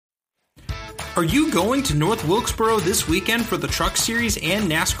Are you going to North Wilkesboro this weekend for the Truck Series and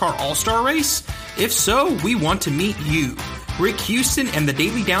NASCAR All-Star Race? If so, we want to meet you. Rick Houston and the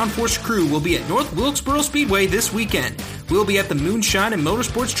Daily Downforce crew will be at North Wilkesboro Speedway this weekend. We'll be at the Moonshine and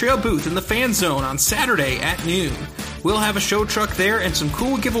Motorsports Trail booth in the Fan Zone on Saturday at noon. We'll have a show truck there and some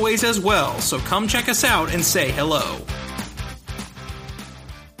cool giveaways as well, so come check us out and say hello.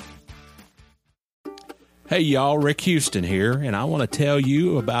 Hey y'all, Rick Houston here, and I want to tell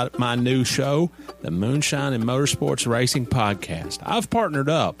you about my new show, the Moonshine and Motorsports Racing Podcast. I've partnered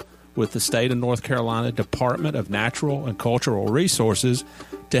up with the state of North Carolina Department of Natural and Cultural Resources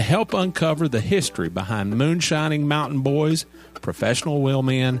to help uncover the history behind moonshining mountain boys, professional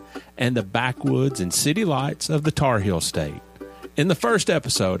wheelmen, and the backwoods and city lights of the Tar Heel State. In the first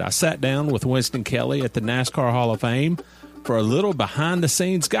episode, I sat down with Winston Kelly at the NASCAR Hall of Fame for a little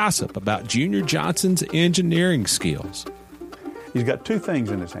behind-the-scenes gossip about Junior Johnson's engineering skills. He's got two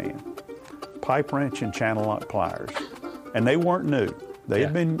things in his hand, pipe wrench and channel lock pliers. And they weren't new. They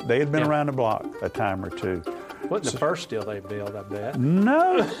had been around the block a time or two. Wasn't the first steel they built, I bet.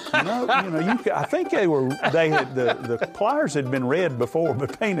 No. I think the pliers had been red before,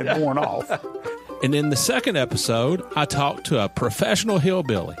 but paint had worn off. And in the second episode, I talked to a professional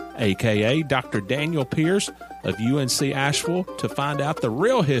hillbilly, a.k.a. Dr. Daniel Pierce of UNC Asheville, to find out the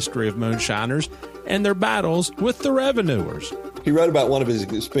real history of moonshiners and their battles with the revenuers. He wrote about one of his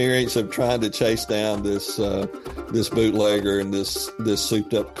experience of trying to chase down this bootlegger in this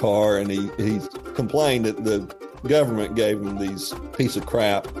souped-up car, and he complained that the government gave him these piece of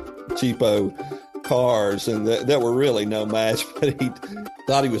crap, cheapo cars, and that were really no match, but he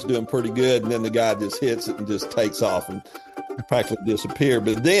thought he was doing pretty good, and then the guy just hits it and just takes off and practically disappeared.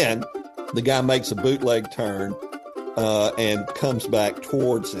 But then the guy makes a bootleg turn and comes back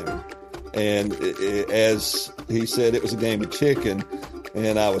towards him. And as he said, it was a game of chicken,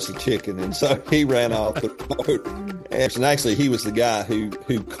 and I was a chicken. And so he ran off the road. And actually, he was the guy who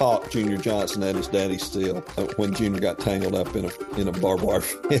caught Junior Johnson at his daddy's steal when Junior got tangled up in a barbed wire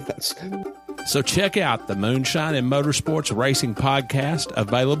fence. So check out the Moonshine and Motorsports Racing Podcast,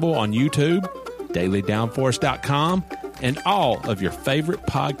 available on YouTube, dailydownforce.com, and all of your favorite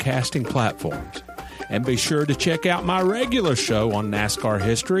podcasting platforms. And be sure to check out my regular show on NASCAR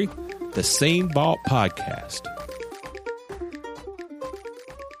history, the Scene Vault Podcast.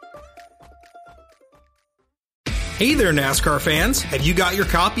 Hey there, NASCAR fans. Have you got your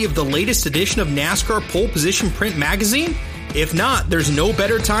copy of the latest edition of NASCAR Pole Position Print Magazine? If not, there's no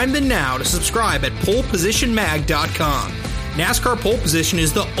better time than now to subscribe at polepositionmag.com. NASCAR Pole Position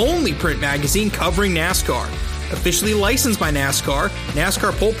is the only print magazine covering NASCAR. Officially licensed by NASCAR,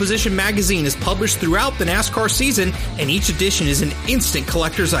 NASCAR Pole Position Magazine is published throughout the NASCAR season, and each edition is an instant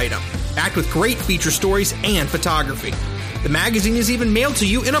collector's item, packed with great feature stories and photography. The magazine is even mailed to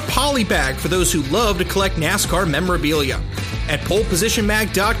you in a poly bag for those who love to collect NASCAR memorabilia. At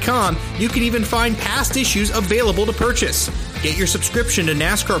polepositionmag.com, you can even find past issues available to purchase. Get your subscription to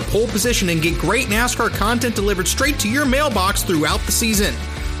NASCAR Pole Position and get great NASCAR content delivered straight to your mailbox throughout the season.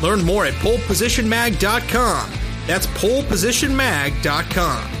 Learn more at polepositionmag.com. That's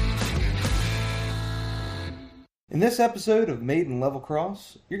polepositionmag.com. In this episode of Maiden Level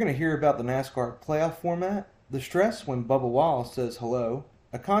Cross, you're going to hear about the NASCAR playoff format, the stress when Bubba Wallace says hello,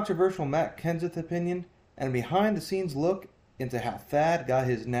 a controversial Matt Kenseth opinion, and a behind-the-scenes look into how Thad got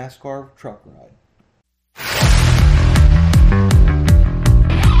his NASCAR truck ride.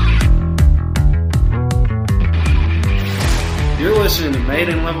 You're listening to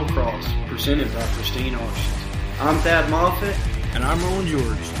Maiden Level Cross, presented by Pristine Auctions. I'm Thad Moffitt. And I'm Roland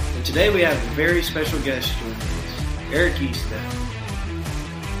George. And today we have a very special guest joining us, Eric Estepp.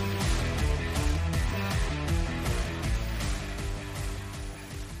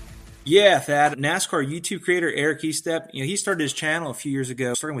 Yeah, Thad. NASCAR YouTube creator Eric Estepp, he started his channel a few years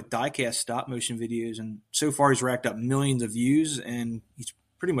ago, starting with diecast stop motion videos, and so far he's racked up millions of views, and he's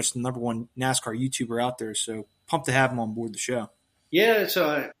pretty much the number one NASCAR YouTuber out there, so pumped to have him on board the show. Yeah,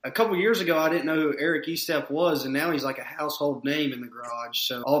 so a couple years ago I didn't know who Eric Estepp was, and now he's like a household name in the garage.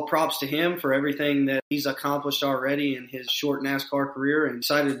 So all props to him for everything that he's accomplished already in his short NASCAR career, and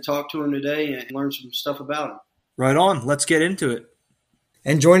excited to talk to him today and learn some stuff about him. Right on. Let's get into it.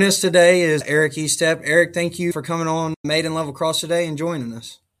 And joining us today is Eric Estepp. Eric, thank you for coming on Maiden Level Cross today and joining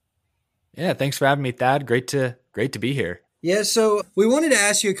us. Yeah, thanks for having me, Thad. Great to be here. Yeah, so we wanted to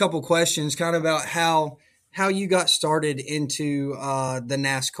ask you a couple questions kind of about how you got started into the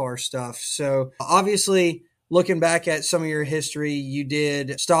NASCAR stuff. So obviously, looking back at some of your history, you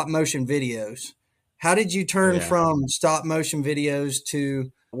did stop motion videos. How did you turn from stop motion videos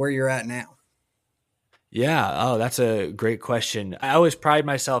to where you're at now? Yeah. Oh, that's a great question. I always pride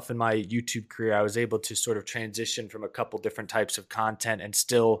myself in my YouTube career. I was able to sort of transition from a couple different types of content and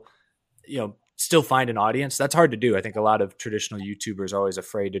still find an audience. That's hard to do. I think a lot of traditional YouTubers are always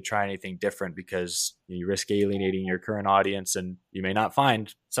afraid to try anything different because you risk alienating your current audience and you may not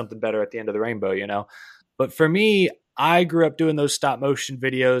find something better at the end of the rainbow. But for me, I grew up doing those stop motion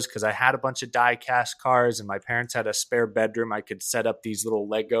videos because I had a bunch of die cast cars and my parents had a spare bedroom. I could set up these little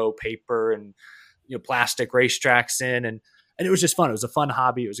Lego paper and plastic racetracks in, and it was just fun. It was a fun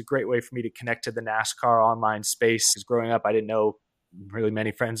hobby. It was a great way for me to connect to the NASCAR online space. Because growing up, I didn't know really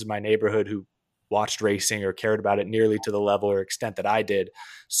many friends in my neighborhood who watched racing or cared about it nearly to the level or extent that I did.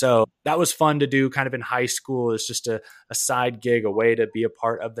 So that was fun to do kind of in high school. It's just a side gig, a way to be a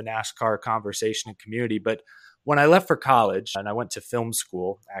part of the NASCAR conversation and community. But when I left for college and I went to film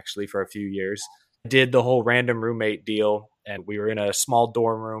school actually for a few years, I did the whole random roommate deal. And we were in a small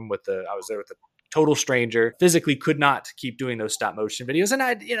dorm room I was there with a total stranger, physically could not keep doing those stop motion videos.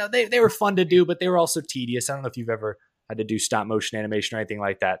 And they were fun to do, but they were also tedious. I don't know if you've ever had to do stop motion animation or anything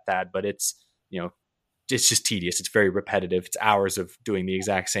like that, Thad, but it's just tedious. It's very repetitive. It's hours of doing the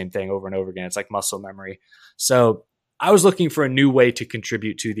exact same thing over and over again. It's like muscle memory. So I was looking for a new way to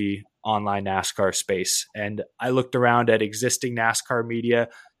contribute to the online NASCAR space. And I looked around at existing NASCAR media,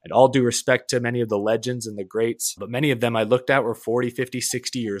 and all due respect to many of the legends and the greats, but many of them I looked at were 40, 50,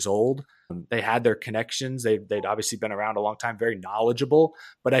 60 years old. They had their connections. They'd obviously been around a long time, very knowledgeable,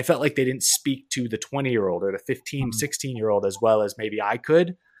 but I felt like they didn't speak to the 20-year-old or the 15, 16-year-old as well as maybe I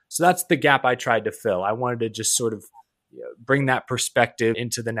could. So that's the gap I tried to fill. I wanted to just sort of bring that perspective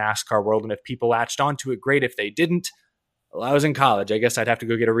into the NASCAR world. And if people latched onto it, great. If they didn't, well, I was in college. I guess I'd have to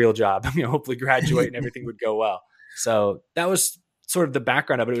go get a real job, hopefully graduate and everything would go well. So that was sort of the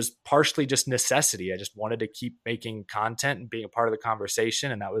background of it. It was partially just necessity. I just wanted to keep making content and being a part of the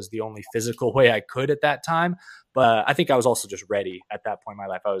conversation. And that was the only physical way I could at that time. But I think I was also just ready at that point in my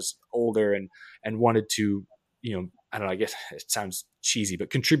life. I was older and wanted to, I don't know, I guess it sounds cheesy, but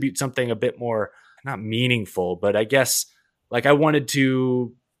contribute something a bit more, not meaningful, but I guess like I wanted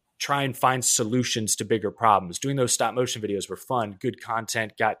to try and find solutions to bigger problems. Doing those stop motion videos were fun, good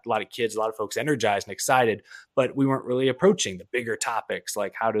content, got a lot of kids, a lot of folks energized and excited, but we weren't really approaching the bigger topics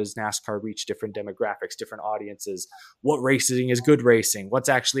like how does NASCAR reach different demographics, different audiences, what racing is good racing, what's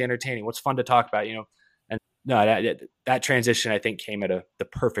actually entertaining, what's fun to talk about, and no, that transition I think came at the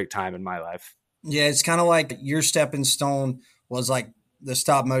perfect time in my life. Yeah, it's kind of like your stepping stone was like the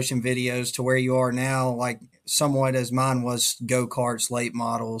stop motion videos to where you are now, like somewhat as mine was go-karts, late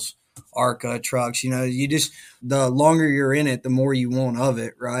models, ARCA trucks. The longer you're in it, the more you want of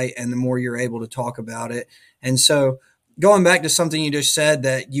it, right? And the more you're able to talk about it. And so going back to something you just said,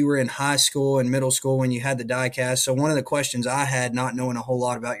 that you were in high school and middle school when you had the diecast. So one of the questions I had, not knowing a whole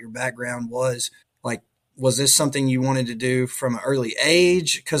lot about your background, was like, was this something you wanted to do from an early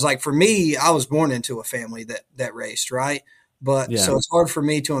age? Because like for me, I was born into a family that raced, right? But So it's hard for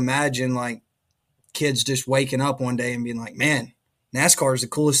me to imagine like kids just waking up one day and being like, man, NASCAR is the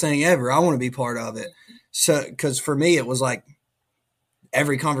coolest thing ever. I want to be part of it. So, because for me, it was like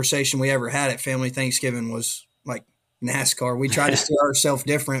every conversation we ever had at family Thanksgiving was like NASCAR. We tried to steer ourselves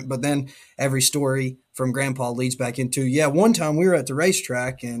different, but then every story from grandpa leads back into, one time we were at the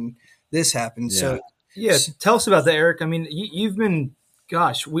racetrack and this happened. Yeah. So tell us about that, Eric. I mean, you've been,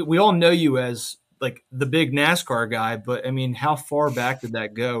 we all know you as like the big NASCAR guy, but I mean, how far back did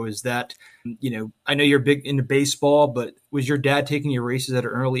that go? Is that, I know you're big into baseball, but was your dad taking you races at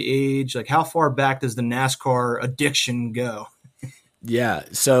an early age? Like how far back does the NASCAR addiction go? Yeah.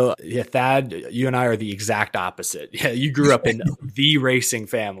 So Thad, you and I are the exact opposite. Yeah. You grew up in the racing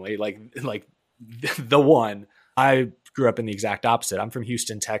family, like the one. I grew up in the exact opposite. I'm from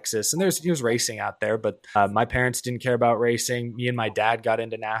Houston, Texas, and there's racing out there, but my parents didn't care about racing. Me and my dad got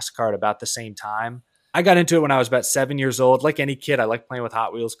into NASCAR at about the same time. I got into it when I was about 7 years old. Like any kid, I like playing with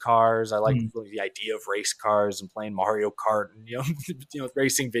Hot Wheels cars. I like the idea of race cars and playing Mario Kart and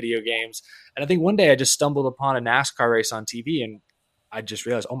racing video games. And I think one day I just stumbled upon a NASCAR race on TV, and I just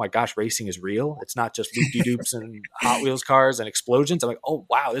realized, oh my gosh, racing is real. It's not just loop-de-doops and Hot Wheels cars and explosions. I'm like, oh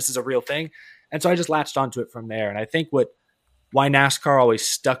wow, this is a real thing. And so I just latched onto it from there. And I think why NASCAR always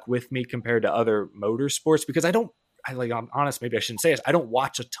stuck with me compared to other motorsports, because I'm honest, maybe I shouldn't say this. I don't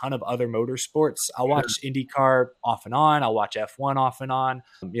watch a ton of other motorsports. I'll watch IndyCar off and on. I'll watch F1 off and on.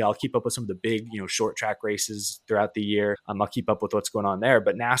 I'll keep up with some of the big, short track races throughout the year. I'll keep up with what's going on there.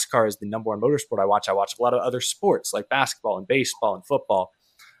 But NASCAR is the number one motorsport I watch. I watch a lot of other sports like basketball and baseball and football.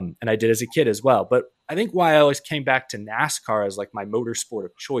 And I did as a kid as well. But I think why I always came back to NASCAR as like my motorsport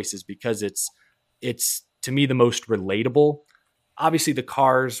of choice is because it's to me the most relatable. obviously the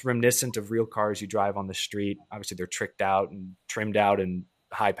cars reminiscent of real cars you drive on the street. Obviously they're tricked out and trimmed out and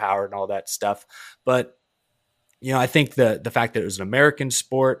high powered and all that stuff. But, I think the fact that it was an American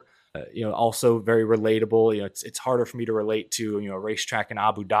sport, also very relatable. It's harder for me to relate to, a racetrack in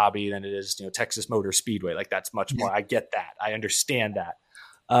Abu Dhabi than it is, Texas Motor Speedway. Like that's much more, I get that. I understand that.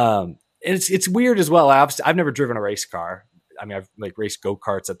 And it's weird as well. I've never driven a race car. I mean, I've like raced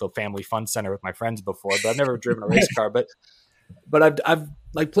go-karts at the family fun center with my friends before, but I've never driven a race car, but I've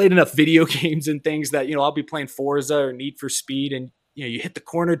like played enough video games and things that, I'll be playing Forza or Need for Speed and, you hit the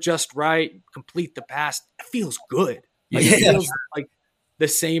corner just right, complete the pass. It feels good. Like, it feels like the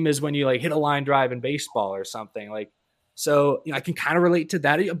same as when you like hit a line drive in baseball or something. Like, so I can kind of relate to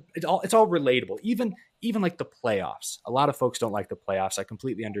that. It's all relatable. Even like the playoffs. A lot of folks don't like the playoffs. I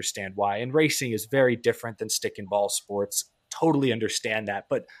completely understand why. And racing is very different than stick and ball sports. Totally understand that.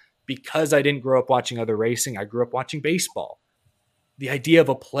 But because I didn't grow up watching other racing, I grew up watching baseball. The idea of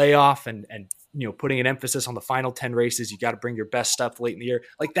a playoff and putting an emphasis on the final 10 races, you got to bring your best stuff late in the year.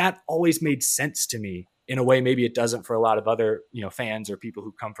 Like that always made sense to me in a way. Maybe it doesn't for a lot of other, fans or people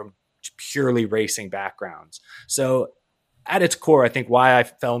who come from purely racing backgrounds. So at its core, I think why I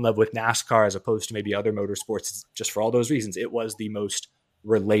fell in love with NASCAR as opposed to maybe other motorsports is just for all those reasons. It was the most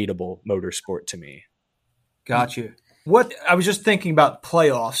relatable motorsport to me. Got you. What I was just thinking about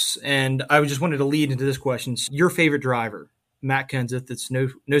playoffs, and I just wanted to lead into this question. Your favorite driver, Matt Kenseth. It's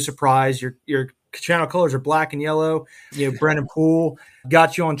no surprise. Your channel colors are black and yellow. Brennan Poole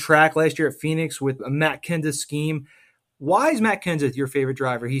got you on track last year at Phoenix with a Matt Kenseth scheme. Why is Matt Kenseth your favorite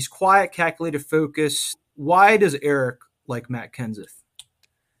driver? He's quiet, calculated, focused. Why does Eric like Matt Kenseth?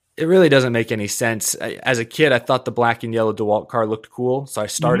 It really doesn't make any sense. As a kid, I thought the black and yellow DeWalt car looked cool. So I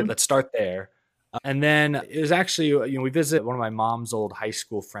started, let's start there. And then it was actually, we visited one of my mom's old high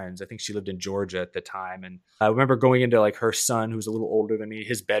school friends. I think she lived in Georgia at the time. And I remember going into like her son, who's a little older than me,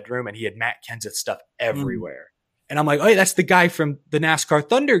 his bedroom, and he had Matt Kenseth stuff everywhere. And I'm like, oh, that's the guy from the NASCAR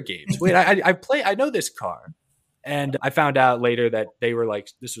Thunder games. Wait, I know this car. And I found out later that they were like,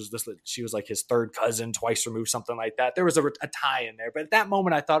 she was like his third cousin, twice removed, something like that. There was a tie in there. But at that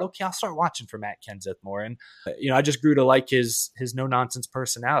moment, I thought, okay, I'll start watching for Matt Kenseth more. And, I just grew to like his no nonsense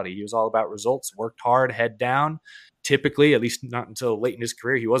personality. He was all about results, worked hard, head down. Typically, at least not until late in his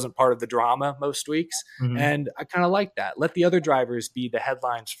career, he wasn't part of the drama most weeks. And I kind of like that. Let the other drivers be the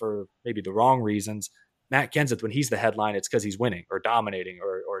headlines for maybe the wrong reasons. Matt Kenseth, when he's the headline, it's because he's winning or dominating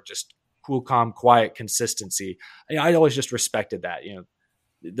or just cool, calm, quiet consistency. I always just respected that.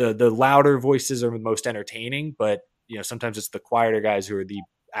 The louder voices are the most entertaining, but sometimes it's the quieter guys who are the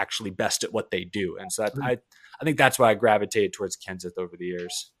actually best at what they do. And so I think that's why I gravitated towards Kenseth over the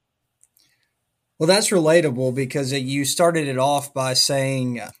years. Well, that's relatable because you started it off by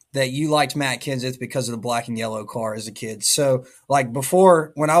saying that you liked Matt Kenseth because of the black and yellow car as a kid. So like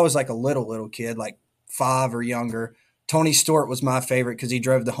before, when I was like a little kid, like 5 or younger, Tony Stewart was my favorite because he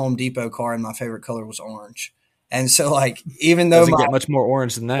drove the Home Depot car and my favorite color was orange. And so like, even though doesn't get much more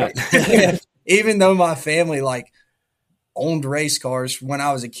orange than that, even though my family like owned race cars when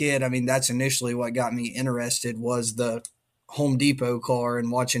I was a kid, I mean, that's initially what got me interested was the Home Depot car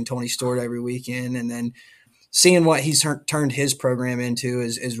and watching Tony Stewart every weekend. And then seeing what he's turned his program into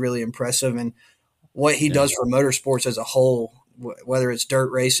is really impressive. And what he does for motorsports as a whole, whether it's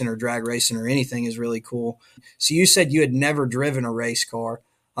dirt racing or drag racing or anything, is really cool. So you said you had never driven a race car.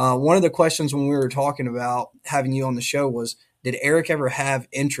 One of the questions when we were talking about having you on the show was, did Eric ever have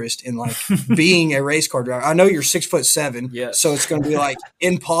interest in like being a race car driver? I know you're 6'7", yes. So it's going to be like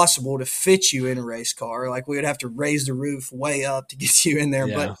impossible to fit you in a race car. Like we would have to raise the roof way up to get you in there.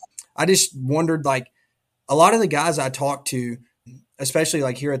 Yeah. But I just wondered, like a lot of the guys I talked to, especially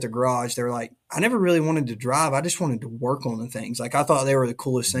like here at the garage, they were like, I never really wanted to drive. I just wanted to work on the things. Like I thought they were the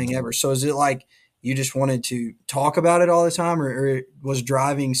coolest thing ever. So is it like you just wanted to talk about it all the time, or was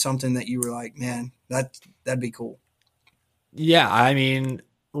driving something that you were like, man, that'd be cool? Yeah. I mean,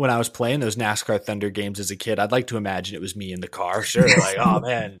 when I was playing those NASCAR Thunder games as a kid, I'd like to imagine it was me in the car. Sure. Like, oh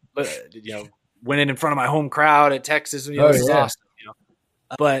man, winning in front of my home crowd at Texas. This is awesome.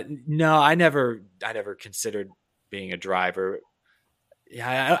 But no, I never considered being a driver.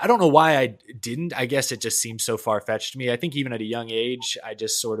 Yeah, I don't know why I didn't. I guess it just seemed so far-fetched to me. I think even at a young age, I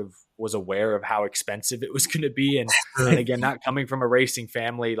just sort of was aware of how expensive it was going to be. And again, not coming from a racing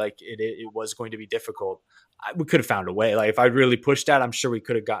family, like it was going to be difficult. We could have found a way. Like if I really pushed that, I'm sure we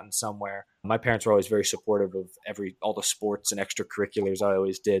could have gotten somewhere. My parents were always very supportive of all the sports and extracurriculars I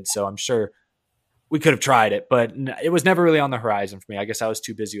always did. So I'm sure we could have tried it, but it was never really on the horizon for me. I guess I was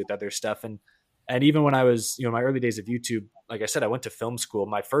too busy with other stuff. And even when I was, my early days of YouTube, like I said, I went to film school.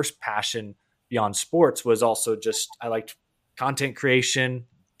 My first passion beyond sports was also just, I liked content creation,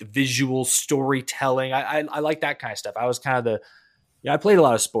 the visual storytelling. I like that kind of stuff. I was kind of I played a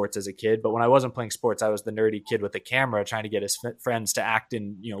lot of sports as a kid, but when I wasn't playing sports, I was the nerdy kid with a camera trying to get his friends to act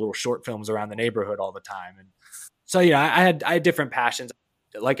in, little short films around the neighborhood all the time. And so, I had different passions.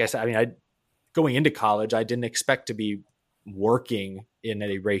 Like I said, going into college, I didn't expect to be working in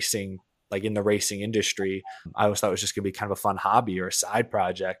the racing industry. I always thought it was just going to be kind of a fun hobby or a side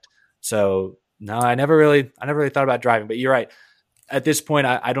project. So no, I never really thought about driving, but you're right. At this point,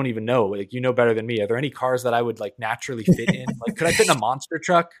 I don't even know. Like, better than me. Are there any cars that I would like naturally fit in? Like, could I fit in a monster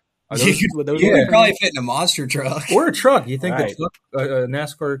truck? You could probably fit in a monster truck or a truck. You think Right. the truck, a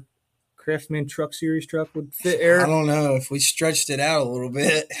NASCAR Craftsman Truck Series truck would fit, Eric? I don't know if we stretched it out a little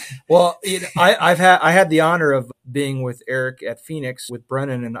bit. Well, I had the honor of being with Eric at Phoenix with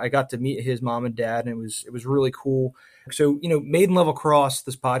Brennan, and I got to meet his mom and dad, and it was really cool. So, Maiden Level Cross,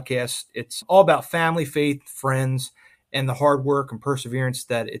 this podcast, it's all about family, faith, friends, and the hard work and perseverance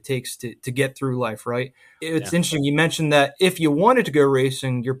that it takes to get through life, right? It's interesting. You mentioned that if you wanted to go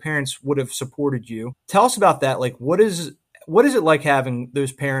racing, your parents would have supported you. Tell us about that. Like, what is it like having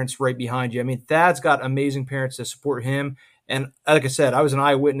those parents right behind you? I mean, Thad's got amazing parents that support him. And like I said, I was an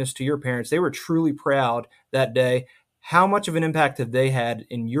eyewitness to your parents. They were truly proud that day. How much of an impact have they had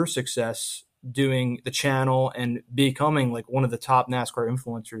in your success doing the channel and becoming like one of the top NASCAR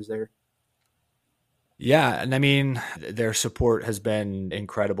influencers there? Yeah. And I mean, their support has been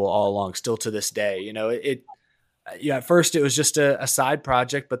incredible all along, still to this day. At first it was just a side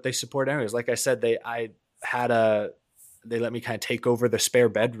project, but they support anyways. Like I said, they let me kind of take over the spare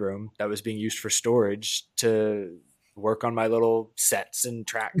bedroom that was being used for storage to work on my little sets and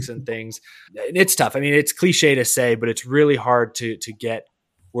tracks and things. And it's tough. I mean, it's cliche to say, but it's really hard to get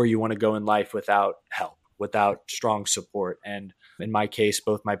where you want to go in life without help, without strong support. And in my case,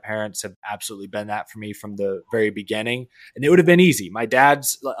 both my parents have absolutely been that for me from the very beginning. And it would have been easy. My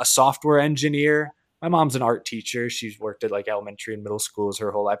dad's a software engineer. My mom's an art teacher. She's worked at like elementary and middle schools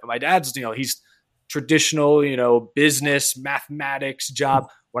her whole life. But my dad's, he's traditional, business, mathematics job.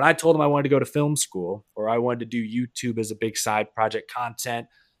 When I told him I wanted to go to film school or I wanted to do YouTube as a big side project content,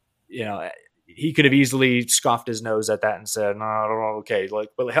 he could have easily scoffed his nose at that and said, no, okay. Like,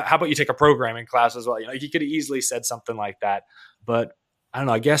 but how about you take a programming class as well? He could have easily said something like that. But I don't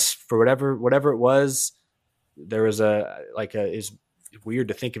know, I guess for whatever it was, there was it's weird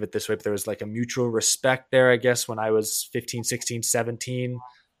to think of it this way, but there was like a mutual respect there, I guess, when I was 15, 16, 17,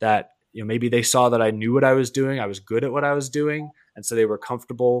 that, maybe they saw that I knew what I was doing. I was good at what I was doing. And so they were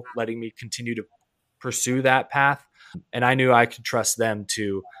comfortable letting me continue to pursue that path. And I knew I could trust them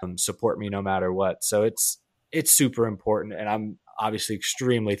to support me no matter what. So it's super important. And I'm obviously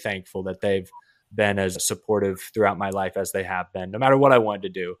extremely thankful that they've been as supportive throughout my life as they have been, no matter what I wanted to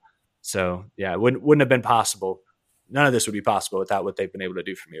do. So yeah, it wouldn't have been possible. None of this would be possible without what they've been able to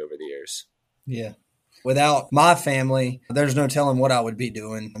do for me over the years. Yeah. Without my family, there's no telling what I would be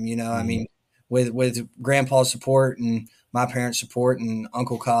doing. I mean, with grandpa's support and my parents' support and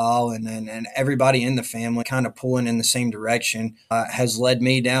Uncle Kyle and everybody in the family kind of pulling in the same direction has led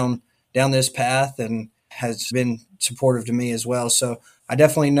me down this path and has been supportive to me as well. So I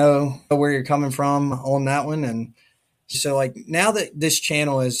definitely know where you're coming from on that one. And so like now that this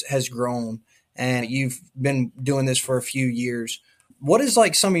channel has grown and you've been doing this for a few years, what is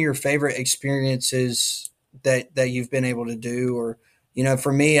like some of your favorite experiences that you've been able to do? Or,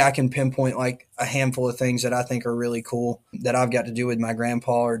 for me, I can pinpoint like a handful of things that I think are really cool that I've got to do with my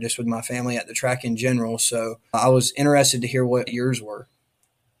grandpa or just with my family at the track in general. So I was interested to hear what yours were.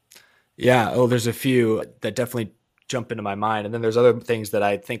 Yeah. Oh, there's a few that definitely jump into my mind. And then there's other things that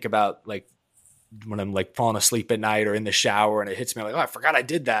I think about, like when I'm like falling asleep at night or in the shower and it hits me, I'm like, oh, I forgot I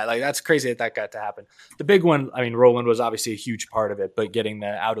did that. Like, that's crazy that got to happen. The big one, I mean, Roland was obviously a huge part of it, but getting the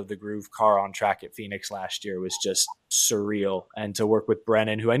out of the groove car on track at Phoenix last year was just surreal. And to work with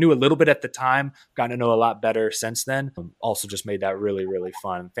Brennan, who I knew a little bit at the time, gotten to know a lot better since then, also just made that really, really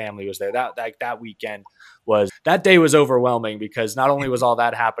fun. Family was there. That weekend that day was overwhelming because not only was all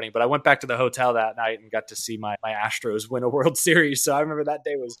that happening, but I went back to the hotel that night and got to see my Astros win a World Series. So I remember that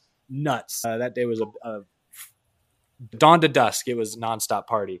day was nuts. That day was a dawn to dusk. It was a nonstop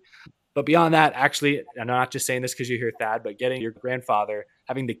party. But beyond that, actually, and I'm not just saying this because you hear Thad, but getting your grandfather,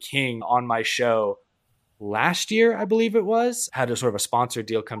 having the King on my show last year, I believe it was, had a sort of a sponsor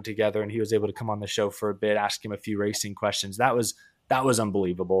deal come together and he was able to come on the show for a bit, ask him a few racing questions. That was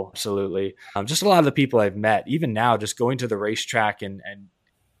unbelievable. Absolutely. Just a lot of the people I've met, even now, just going to the racetrack and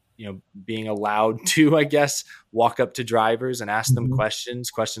being allowed to, I guess, walk up to drivers and ask them questions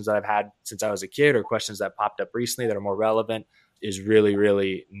that I've had since I was a kid or questions that popped up recently that are more relevant. is really,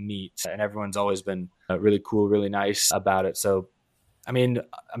 really neat. And everyone's always been really cool, really nice about it. So, I mean,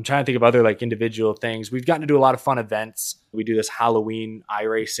 I'm trying to think of other like individual things. We've gotten to do a lot of fun events. We do this Halloween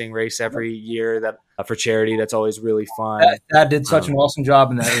iRacing race every year that for charity. That's always really fun. That did such an awesome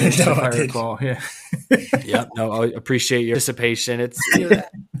job in that race, No, if I it did. recall. Yeah. Yeah, no, I appreciate your participation. It's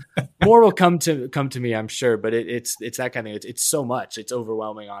more will come to me, I'm sure, but it's that kind of thing. It's so much. It's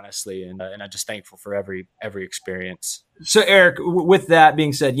overwhelming, honestly, and I'm just thankful for every experience. So Eric, with that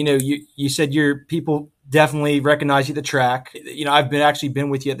being said, you said your people definitely recognize you at the track. I've been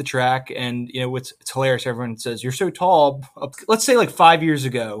with you at the track, and it's hilarious. Everyone says you're so tall. Let's say like 5 years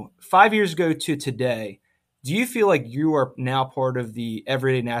ago to today. Do you feel like you are now part of the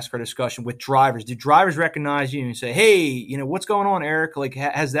everyday NASCAR discussion with drivers? Do drivers recognize you and say, hey, what's going on, Eric? Like,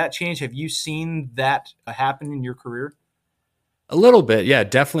 has that changed? Have you seen that happen in your career? A little bit, yeah.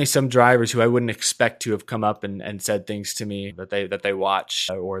 Definitely some drivers who I wouldn't expect to have come up and said things to me that they watch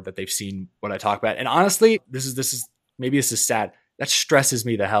or that they've seen what I talk about. And honestly, this is sad. That stresses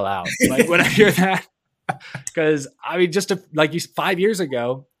me the hell out. Like when I hear that, because I mean, 5 years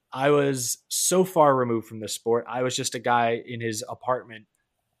ago, I was so far removed from the sport. I was just a guy in his apartment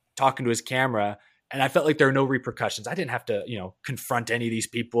talking to his camera, and I felt like there were no repercussions. I didn't have to, confront any of these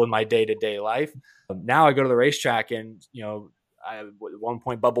people in my day-to-day life. Now I go to the racetrack, and at one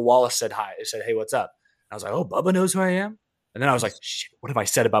point Bubba Wallace said hi. He said, "Hey, what's up?" And I was like, "Oh, Bubba knows who I am." And then I was like, "Shit, what have I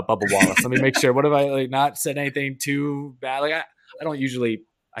said about Bubba Wallace? Let me make sure. What have I not said anything too bad?" Like I don't usually.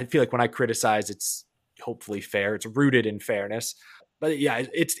 I feel like when I criticize, it's hopefully fair. It's rooted in fairness. But yeah,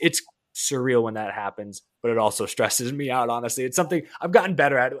 it's surreal when that happens, but it also stresses me out, honestly. It's something I've gotten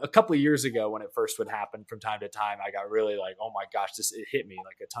better at. A couple of years ago when it first would happen from time to time, I got really like, oh my gosh, it hit me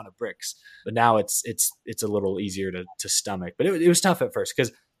like a ton of bricks. But now it's a little easier to stomach. But it was tough at first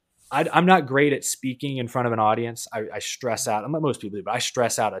because I'm not great at speaking in front of an audience. I stress out. I'm not most people do, but I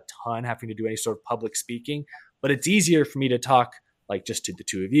stress out a ton having to do any sort of public speaking. But it's easier for me to talk like just to the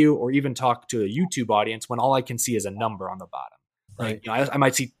two of you or even talk to a YouTube audience when all I can see is a number on the bottom. Like, I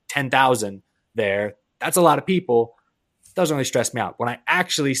might see 10,000 there. That's a lot of people. It doesn't really stress me out. When I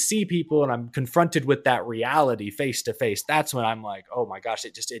actually see people and I'm confronted with that reality face to face, that's when I'm like, oh my gosh,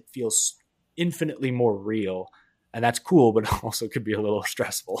 it feels infinitely more real. And that's cool, but also could be a little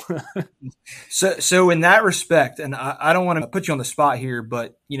stressful. So in that respect, and I don't want to put you on the spot here,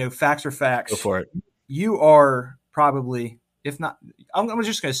 but facts are facts. Go for it. You are probably, if not, I'm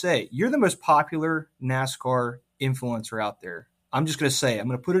just going to say, you're the most popular NASCAR influencer out there. I'm just going to say, I'm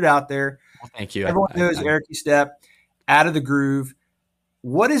going to put it out there. Well, thank you. Everyone knows Eric Estepp, Out of the Groove.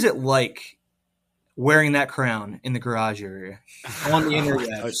 What is it like wearing that crown in the garage area on the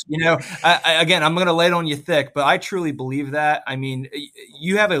internet? Again, I'm going to lay it on you thick, but I truly believe that. I mean,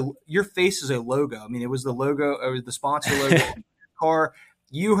 your face is a logo. I mean, it was the logo or the sponsor logo of the car.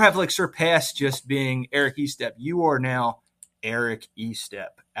 You have like surpassed just being Eric Estepp. You are now Eric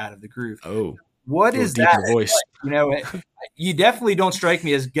Estepp, Out of the Groove. Oh. What is that? Voice. You definitely don't strike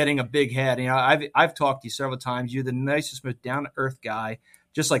me as getting a big head. I've talked to you several times. You're the nicest, most down to earth guy,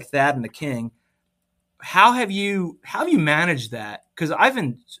 just like Thad and the King. How have you managed that? Because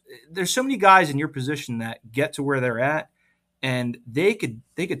there's so many guys in your position that get to where they're at, and they could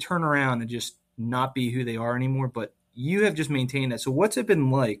turn around and just not be who they are anymore. But you have just maintained that. So what's it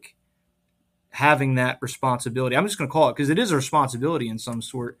been like having that responsibility? I'm just going to call it because it is a responsibility in some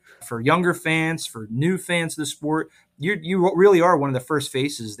sort for younger fans, for new fans of the sport. You really are one of the first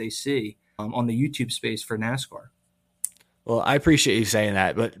faces they see on the YouTube space for NASCAR. Well, I appreciate you saying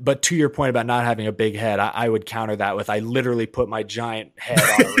that, but to your point about not having a big head, I would counter that with I literally put my giant head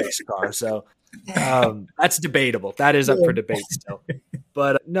on a race car. So that's debatable. That is up for debate still.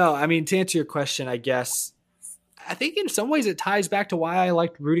 But no, I mean, to answer your question, I guess I think in some ways it ties back to why I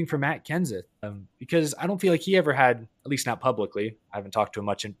liked rooting for Matt Kenseth, because I don't feel like he ever had, at least not publicly, I haven't talked to him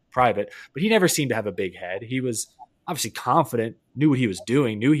much in private, but he never seemed to have a big head. He was obviously confident, knew what he was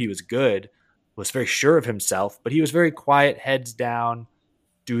doing, knew he was good, was very sure of himself, but he was very quiet, heads down,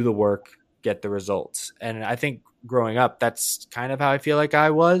 do the work, get the results. And I think growing up, that's kind of how I feel like I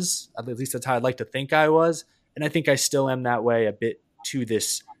was. At least that's how I'd like to think I was. And I think I still am that way a bit to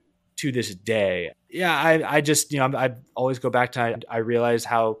this day. Yeah, I just, I always go back to, I realize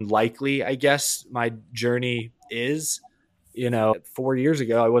how likely, I guess, my journey is. 4 years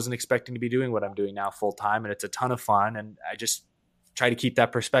ago, I wasn't expecting to be doing what I'm doing now full time, and it's a ton of fun. And I just try to keep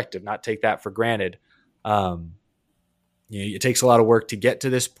that perspective, not take that for granted. It takes a lot of work to get to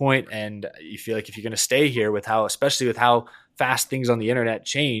this point, and you feel like if you're going to stay here especially with how fast things on the internet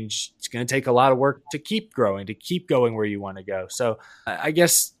change, it's going to take a lot of work to keep growing, to keep going where you want to go. So I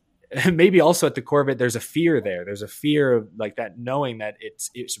guess maybe also at the core of it, there's a fear there. There's a fear of like that, knowing that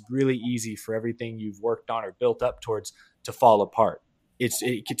it's really easy for everything you've worked on or built up towards to fall apart.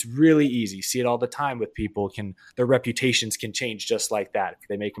 It gets really easy. See it all the time with people. Their reputations can change just like that. If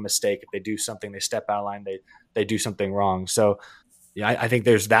they make a mistake, if they do something, they step out of line, they do something wrong. So yeah, I think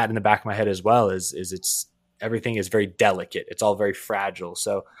there's that in the back of my head as well. Is it's everything is very delicate. It's all very fragile.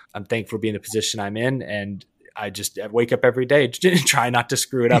 So I'm thankful for being in the position I'm in, and I wake up every day, try not to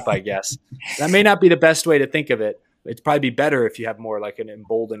screw it up, I guess. That may not be the best way to think of it. It'd probably be better if you have more like an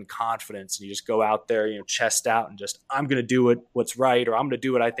emboldened confidence and you just go out there, chest out and just, I'm going to do what's right, or I'm going to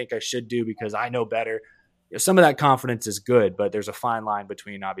do what I think I should do because I know better. Some of that confidence is good, but there's a fine line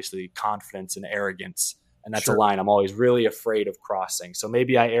between obviously confidence and arrogance. And that's a line I'm always really afraid of crossing. So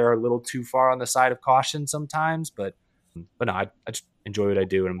maybe I err a little too far on the side of caution sometimes, but no, I just enjoy what I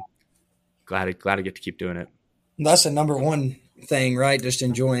do, and I'm glad I get to keep doing it. That's the number one thing, right? Just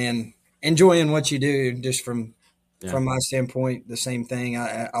enjoying what you do. Just from my standpoint, the same thing.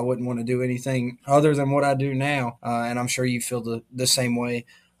 I wouldn't want to do anything other than what I do now, and I'm sure you feel the same way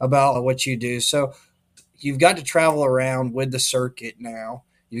about what you do. So you've got to travel around with the circuit now.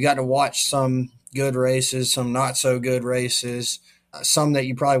 You've got to watch some good races, some not so good races, some that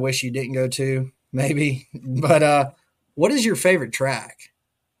you probably wish you didn't go to, maybe. But what is your favorite track?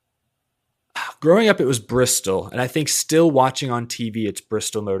 Growing up, it was Bristol, and I think still watching on TV, it's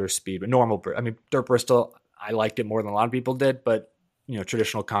Bristol Motor Speed. But dirt Bristol, I liked it more than a lot of people did, but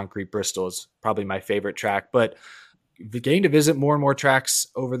traditional concrete Bristol is probably my favorite track. But getting to visit more and more tracks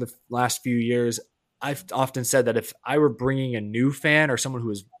over the last few years, I've often said that if I were bringing a new fan or someone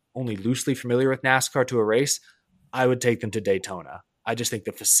who is only loosely familiar with NASCAR to a race, I would take them to Daytona. I just think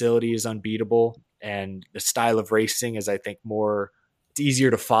the facility is unbeatable, and the style of racing is, I think, it's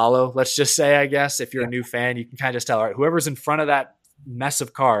easier to follow. Let's just say, I guess, if you're a new fan, you can kind of just tell, all right, whoever's in front of that mess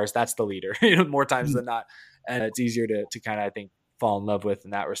of cars, that's the leader, more times than not. And it's easier to kind of, I think, fall in love with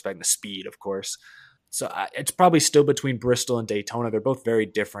in that respect. The speed, of course. So it's probably still between Bristol and Daytona. They're both very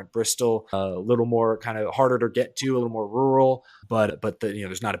different. Bristol, a little more kind of harder to get to, a little more rural, but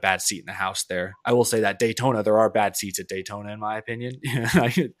there's not a bad seat in the house there. I will say that Daytona, there are bad seats at Daytona, in my opinion.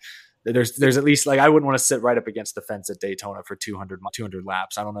 There's at least, like, I wouldn't want to sit right up against the fence at Daytona for 200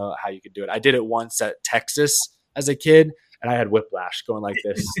 laps. I don't know how you could do it. I did it once at Texas as a kid, and I had whiplash going like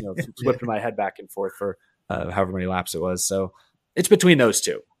this, whipping my head back and forth for however many laps it was. So it's between those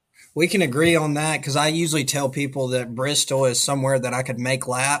two. We can agree on that, because I usually tell people that Bristol is somewhere that I could make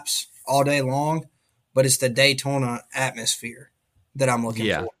laps all day long, but it's the Daytona atmosphere that I'm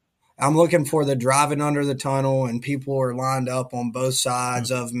looking for. I'm looking for the driving under the tunnel, and people are lined up on both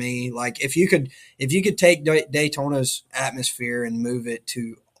sides of me. Like, if you could take Daytona's atmosphere and move it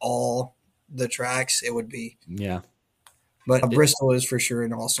to all the tracks, it would be. Yeah. But Bristol is for sure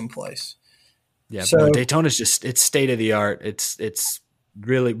an awesome place. Yeah. So Daytona's it's state of the art. It's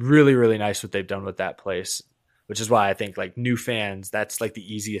really, really, really nice what they've done with that place, which is why I think, like, new fans, that's like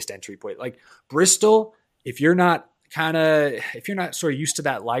the easiest entry point. Like Bristol, if you're not sort of used to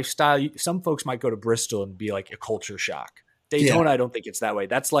that lifestyle, some folks might go to Bristol and be like a culture shock. Daytona, I don't think it's that way.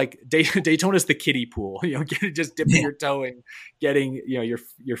 That's like Daytona's the kiddie pool, just dipping your toe in, getting,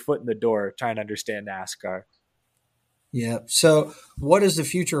 your foot in the door, trying to understand NASCAR. Yeah. So what does the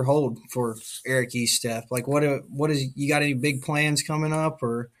future hold for Eric Estepp? Like, you got any big plans coming up,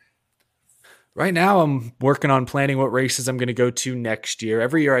 or? Right now, I'm working on planning what races I'm going to go to next year.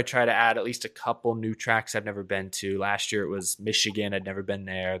 Every year I try to add at least a couple new tracks I've never been to. Last year it was Michigan. I'd never been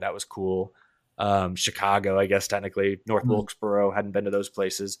there. That was cool. Chicago, I guess, technically. North Wilkesboro, hadn't been to those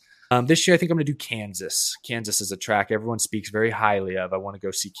places. This year I think I'm going to do Kansas. Kansas is a track everyone speaks very highly of. I want to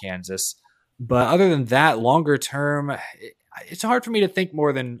go see Kansas. But other than that, longer term, it's hard for me to think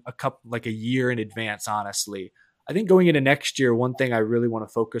more than a year in advance, honestly. I think going into next year, one thing I really want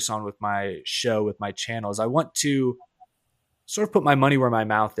to focus on with my show, with my channel, is I want to sort of put my money where my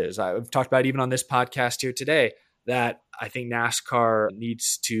mouth is. I've talked about even on this podcast here today that I think NASCAR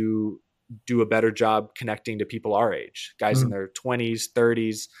needs to do a better job connecting to people our age, guys in their 20s,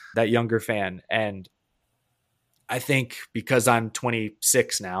 30s, that younger fan. And I think because I'm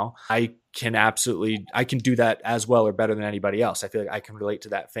 26 now, I can do that as well or better than anybody else. I feel like I can relate to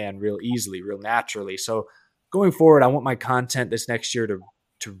that fan real easily, real naturally. So going forward, I want my content this next year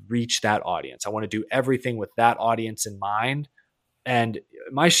to reach that audience. I want to do everything with that audience in mind. And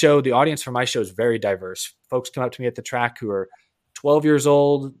my show, the audience for my show is very diverse. Folks come up to me at the track who are 12 years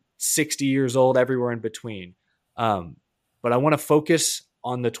old, 60 years old, everywhere in between. But I want to focus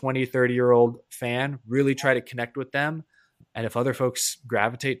on the 20, 30-year-old fan, really try to connect with them. And if other folks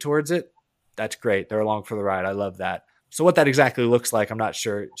gravitate towards it, that's great. They're along for the ride. I love that. So what that exactly looks like, I'm not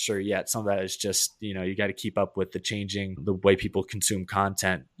sure yet. Some of that is just, you got to keep up with the way people consume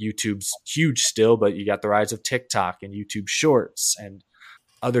content. YouTube's huge still, but you got the rise of TikTok and YouTube Shorts and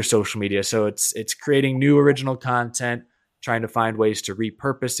other social media. So it's creating new original content, trying to find ways to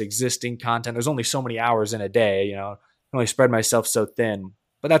repurpose existing content. There's only so many hours in a day, I can only spread myself so thin.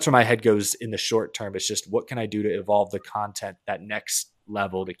 But that's where my head goes in the short term. It's just, what can I do to evolve the content that next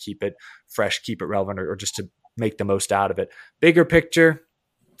level to keep it fresh, keep it relevant, or just to make the most out of it. Bigger picture,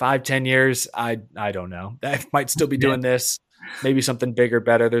 5-10 years, I don't know. I might still be doing this, maybe something bigger,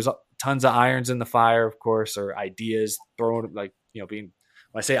 better. There's tons of irons in the fire, of course, or ideas thrown, when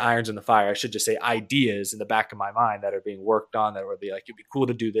I say irons in the fire, I should just say ideas in the back of my mind that are being worked on, that would be like, it'd be cool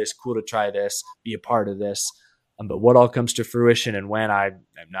to do this, cool to try this, be a part of this. But what all comes to fruition and when, I'm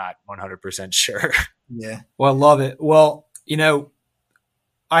not 100% sure. Yeah. Well, I love it. Well,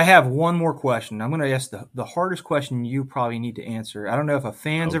 I have one more question. I'm going to ask the hardest question you probably need to answer. I don't know if a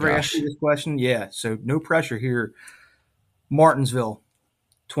fan's ever asked you this question. Yeah, so no pressure here. Martinsville,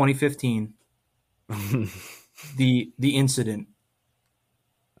 2015. the incident.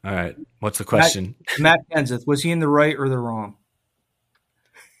 All right. What's the question? Matt Kenseth, was he in the right or the wrong?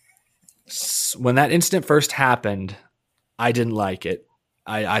 When that incident first happened, I didn't like it.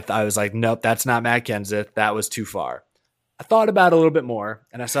 I was like, nope, that's not Matt Kenseth. That was too far. I thought about it a little bit more,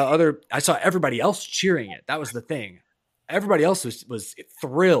 and I saw everybody else cheering it. That was the thing. Everybody else was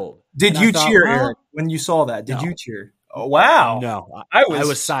thrilled. Did you cheer, Eric, when you saw that? Did you cheer? Oh, wow. No, I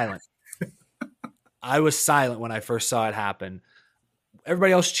was silent. I was silent when I first saw it happen.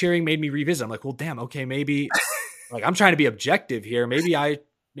 Everybody else cheering made me revisit. I'm like, well, damn, okay, maybe I'm trying to be objective here. Maybe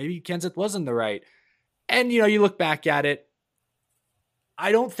Kenseth wasn't the right. And you look back at it.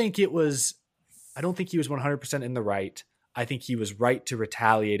 I don't think he was 100% in the right. I think he was right to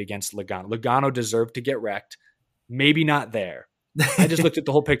retaliate against Logano. Logano deserved to get wrecked. Maybe not there. I just looked at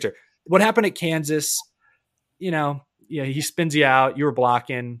the whole picture. What happened at Kansas, he spins you out. You were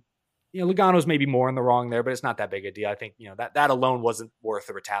blocking. Logano's maybe more in the wrong there, but it's not that big a deal. I think, that alone wasn't worth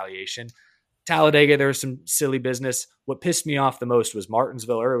the retaliation. Talladega, there was some silly business. What pissed me off the most was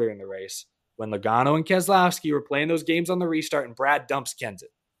Martinsville earlier in the race when Logano and Keselowski were playing those games on the restart and Brad dumps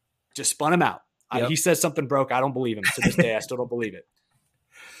Kenseth. Just spun him out. Yep. He says something broke. I don't believe him. To this day, I still don't believe it.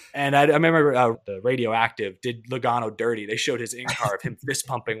 And I remember the Radioactive did Logano dirty. They showed his in-car of him fist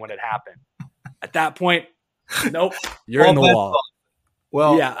pumping when it happened. At that point, nope, you're in the wall.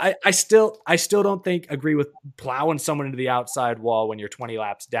 Well, yeah, I still don't agree with plowing someone into the outside wall when you're 20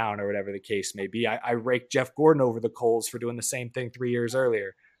 laps down or whatever the case may be. I raked Jeff Gordon over the coals for doing the same thing 3 years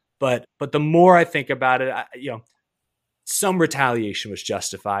earlier. But the more I think about it, some retaliation was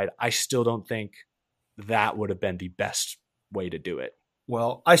justified. I still don't think that would have been the best way to do it.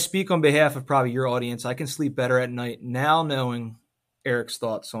 Well, I speak on behalf of probably your audience. I can sleep better at night now knowing Eric's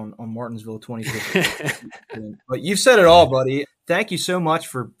thoughts on Martinsville 2015. But you've said it all, buddy. Thank you so much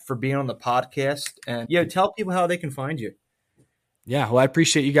for being on the podcast. And tell people how they can find you. Yeah, well, I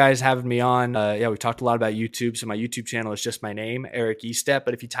appreciate you guys having me on. We talked a lot about YouTube. So my YouTube channel is just my name, Eric Estepp.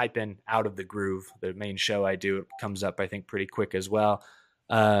 But if you type in Out of the Groove, the main show I do, it comes up, I think, pretty quick as well.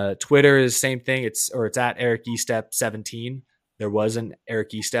 Twitter is the same thing. It's at Eric Estepp 17. There was an Eric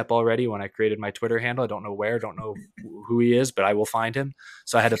Estepp already when I created my Twitter handle. I don't know don't know who he is, but I will find him.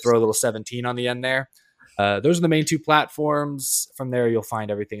 So I had to throw a little 17 on the end there. Those are the main two platforms. From there, you'll find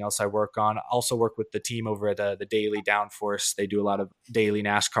everything else I work on. I also work with the team over at the Daily Downforce. They do a lot of daily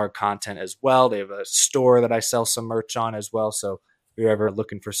NASCAR content as well. They have a store that I sell some merch on as well. So if you're ever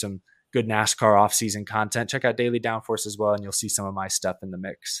looking for some good NASCAR off-season content, check out Daily Downforce as well, and you'll see some of my stuff in the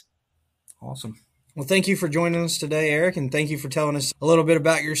mix. Awesome. Well, thank you for joining us today, Eric, and thank you for telling us a little bit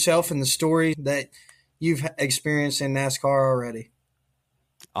about yourself and the story that you've experienced in NASCAR already.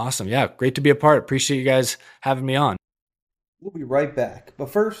 Awesome. Yeah, great to be a part. Appreciate you guys having me on. We'll be right back. But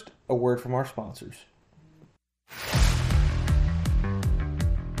first, a word from our sponsors.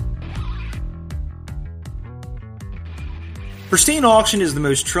 Pristine Auction is the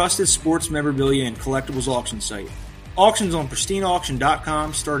most trusted sports memorabilia and collectibles auction site. Auctions on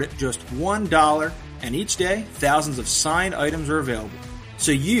pristineauction.com start at just $1, and each day, thousands of signed items are available,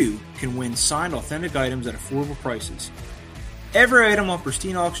 so you can win signed authentic items at affordable prices. Every item on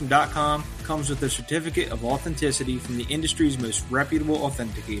pristineauction.com comes with a certificate of authenticity from the industry's most reputable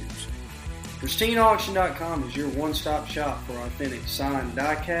authenticators. PristineAuction.com is your one-stop shop for authentic signed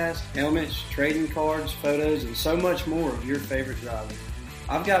die-cast, helmets, trading cards, photos, and so much more of your favorite drivers.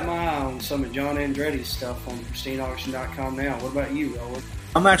 I've got my eye on some of John Andretti's stuff on PristineAuction.com now. What about you, Roland?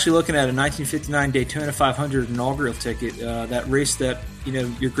 I'm actually looking at a 1959 Daytona 500 inaugural ticket, that race that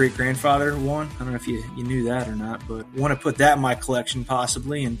your great-grandfather won. I don't know if you knew that or not, but I want to put that in my collection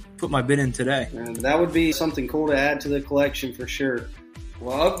possibly and put my bid in today. And that would be something cool to add to the collection for sure.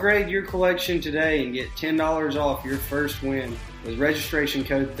 Well, upgrade your collection today and get $10 off your first win with registration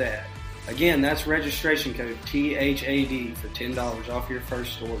code THAD. Again, that's registration code THAD for $10 off your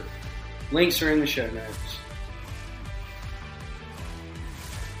first order. Links are in the show notes.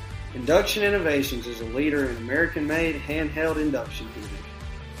 Induction Innovations is a leader in American-made handheld induction heaters,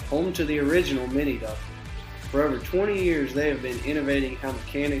 home to the original mini ductor. For over 20 years, they have been innovating how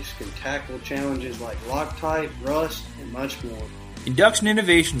mechanics can tackle challenges like Loctite, rust, and much more. Induction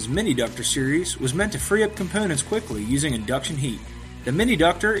Innovations Mini Ductor series was meant to free up components quickly using induction heat. The Mini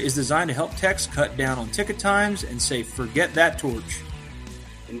Ductor is designed to help techs cut down on ticket times and say, forget that torch.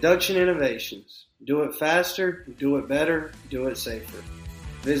 Induction Innovations. Do it faster, do it better, do it safer.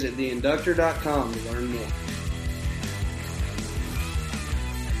 Visit theinductor.com to learn more.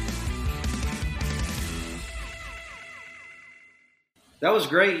 That was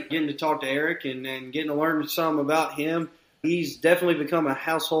great getting to talk to Eric and getting to learn some about him. He's definitely become a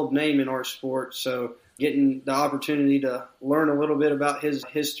household name in our sport, so getting the opportunity to learn a little bit about his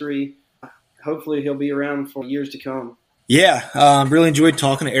history, hopefully he'll be around for years to come. Yeah, really enjoyed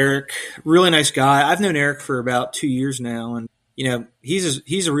talking to Eric. Really nice guy. I've known Eric for about 2 years now, and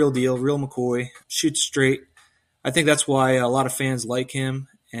he's a real deal, real McCoy, shoots straight. I think that's why a lot of fans like him,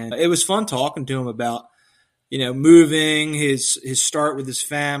 and it was fun talking to him about moving, his start with his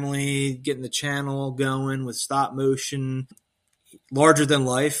family, getting the channel going with stop motion, larger than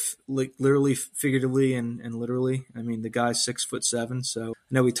life, like literally, figuratively, and literally. I mean, the guy's 6'7", so I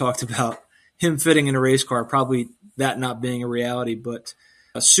know we talked about him fitting in a race car, probably that not being a reality, but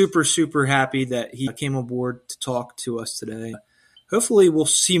super, super happy that he came aboard to talk to us today. Hopefully we'll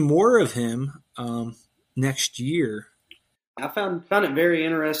see more of him next year. I found it very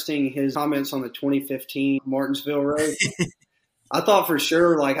interesting, his comments on the 2015 Martinsville race. I thought for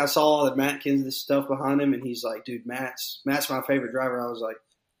sure, I saw all the Matt Kenseth stuff behind him, and he's like, dude, Matt's my favorite driver. I was like,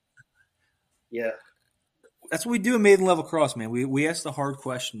 yeah. That's what we do in maiden level cross, man. We ask the hard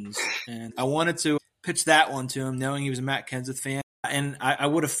questions, and I wanted to pitch that one to him, knowing he was a Matt Kenseth fan. And I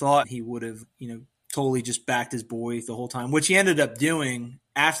would have thought he would have, totally just backed his boy the whole time, which he ended up doing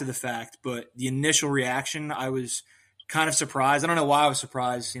after the fact. But the initial reaction, I was kind of surprised. I don't know why I was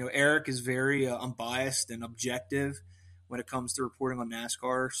surprised. Eric is very unbiased and objective when it comes to reporting on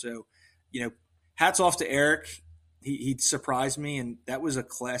NASCAR. So, hats off to Eric. He surprised me, and that was a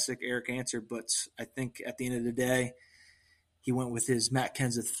classic Eric answer. But I think at the end of the day, he went with his Matt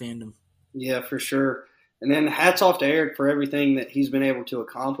Kenseth fandom. Yeah, for sure. And then hats off to Eric for everything that he's been able to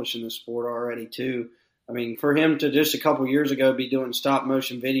accomplish in the sport already, too. I mean, for him to just a couple years ago be doing stop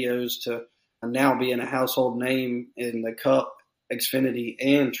motion videos to now being a household name in the Cup, Xfinity,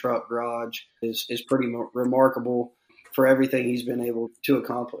 and Truck Garage is pretty remarkable for everything he's been able to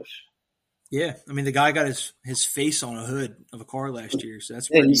accomplish. Yeah, I mean, the guy got his face on a hood of a car last year, so that's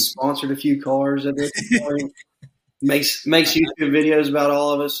pretty. And he sponsored a few cars at this point. makes YouTube videos about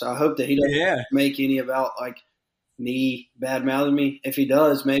all of us. I hope that he doesn't make any about me bad mouthing me. If he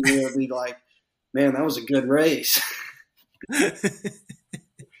does, maybe it'll be like, man, that was a good race.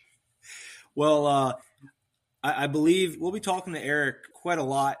 Well, I believe we'll be talking to Eric quite a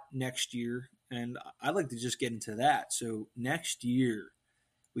lot next year, and I'd like to just get into that. So next year,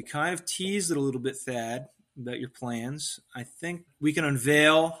 we kind of teased it a little bit, Thad, about your plans. I think we can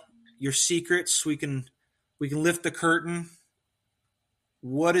unveil your secrets. We can lift the curtain.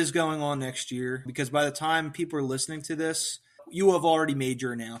 What is going on next year? Because by the time people are listening to this, you have already made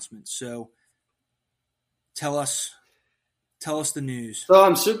your announcement. So tell us the news. So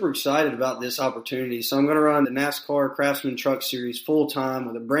I'm super excited about this opportunity. So I'm going to run the NASCAR Craftsman Truck Series full time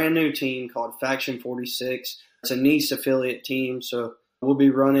with a brand new team called Faction 46. It's a Nice affiliate team. So we'll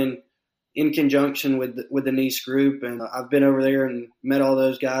be running in conjunction with the Nice group. And I've been over there and met all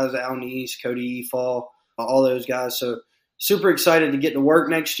those guys, Al Nice, Cody Efall, all those guys. So super excited to get to work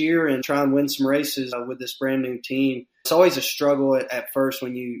next year and try and win some races with this brand new team. It's always a struggle at first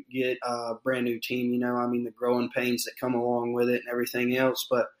when you get a brand new team, the growing pains that come along with it and everything else.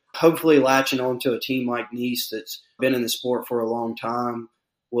 But hopefully latching onto a team like Nice that's been in the sport for a long time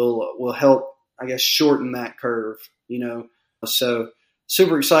will help, I guess, shorten that curve, So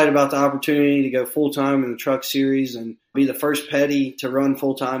super excited about the opportunity to go full-time in the Truck Series and be the first Petty to run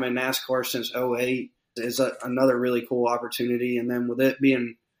full-time in NASCAR since 2008 is another really cool opportunity. And then with it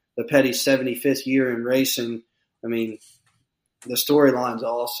being the Petty's 75th year in racing, I mean, the storyline's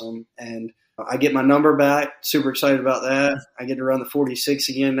awesome. And I get my number back. Super excited about that. I get to run the 46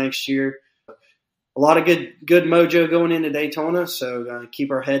 again next year. a lot of good mojo going into Daytona. So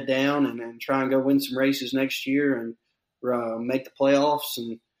keep our head down and try and go win some races next year and make the playoffs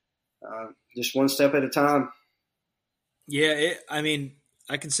and just one step at a time. Yeah,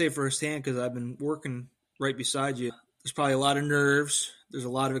 I can say firsthand because I've been working right beside you. There's probably a lot of nerves. There's a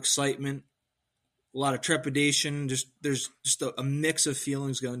lot of excitement, a lot of trepidation. There's just a mix of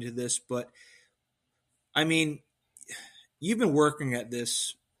feelings going into this. But, I mean, you've been working at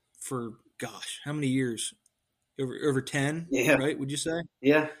this for, gosh, how many years? Over 10, Yeah. Right? Would you say?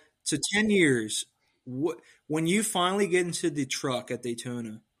 Yeah. So 10 years. When you finally get into the truck at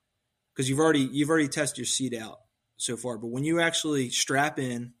Daytona, because you've already tested your seat out so far, but when you actually strap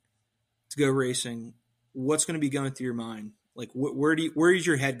in to go racing, what's going to be going through your mind? Like, where is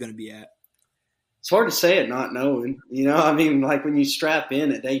your head going to be at? It's hard to say it not knowing. Like when you strap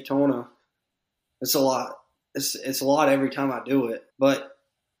in at Daytona, it's a lot. It's a lot every time I do it. But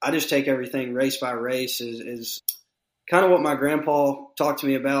I just take everything race by race is kind of what my grandpa talked to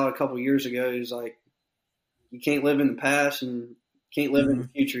me about a couple of years ago. He's like, you can't live in the past and can't live in the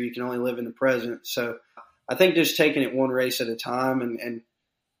future. You can only live in the present. So I think just taking it one race at a time and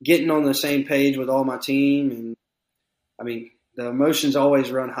getting on the same page with all my team. And the emotions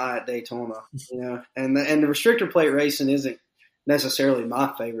always run high at Daytona, and the restrictor plate racing isn't necessarily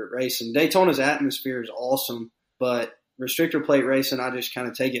my favorite race. And Daytona's atmosphere is awesome, but restrictor plate racing, I just kind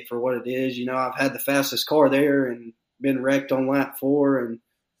of take it for what it is. I've had the fastest car there and been wrecked on lap 4, and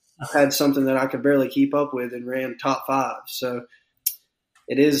I've had something that I could barely keep up with and ran top 5. So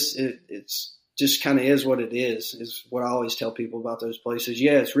it's just kind of is what it is what I always tell people about those places.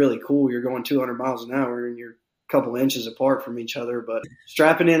 Yeah, it's really cool. You're going 200 miles an hour and you're a couple inches apart from each other, but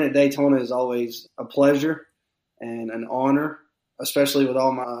strapping in at Daytona is always a pleasure and an honor, especially with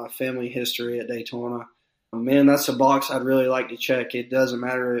all my family history at Daytona. Man, that's a box I'd really like to check. It doesn't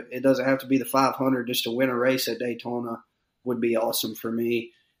matter. It doesn't have to be the 500. Just to win a race at Daytona would be awesome for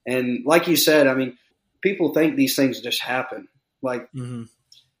me. And like you said, people think these things just happen. Like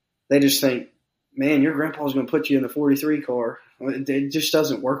they just think, man, your grandpa's going to put you in the 43 car. It just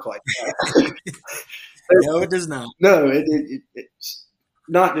doesn't work like that. No, it does not. No, it's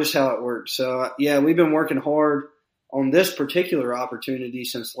not just how it works. So, yeah, we've been working hard on this particular opportunity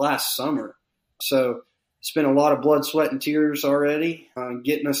since last summer. So it's been a lot of blood, sweat, and tears already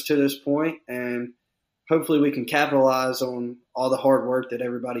getting us to this point, and hopefully we can capitalize on all the hard work that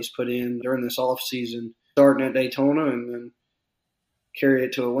everybody's put in during this off season, starting at Daytona and then carry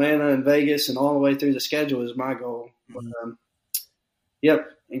it to Atlanta and Vegas and all the way through the schedule is my goal. But,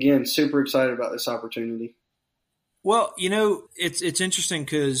 again, super excited about this opportunity. Well, it's interesting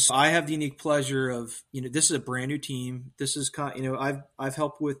because I have the unique pleasure of, this is a brand new team. This is I've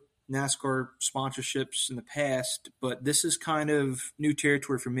helped with NASCAR sponsorships in the past, but this is kind of new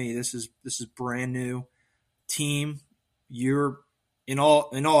territory for me. This is brand new team. You're in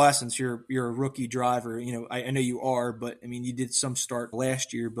all essence, you're a rookie driver. I know you are, but you did some start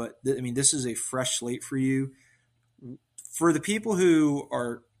last year, but this is a fresh slate for you. For the people who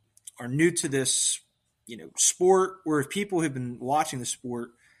are new to this, sport, or if people have been watching the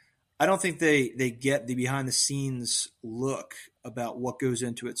sport, I don't think they get the behind the scenes look about what goes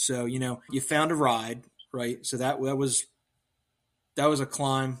into it. So, you found a ride, right? So that was a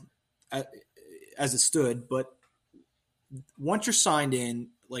climb as it stood. But once you're signed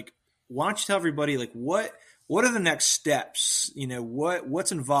in, like, why don't you tell everybody, like, what are the next steps?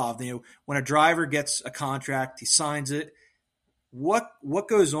 What's involved? When a driver gets a contract, he signs it. What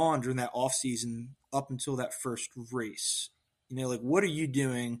goes on during that off season up until that first race? What are you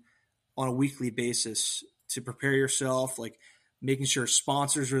doing on a weekly basis to prepare yourself? Like, making sure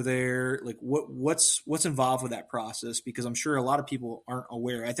sponsors are there. Like, what's involved with that process? Because I'm sure a lot of people aren't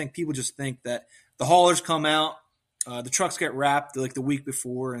aware. I think people just think that the haulers come out, the trucks get wrapped like the week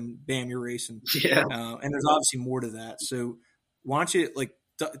before, and bam, you're racing. Yeah. And there's obviously more to that. So why don't you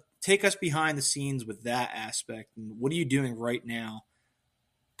take us behind the scenes with that aspect, and what are you doing right now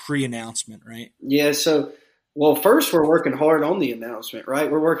pre-announcement, right? Yeah. So, well, first we're working hard on the announcement,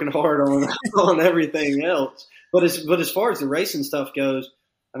 right? We're working hard on everything else. But as far as the racing stuff goes,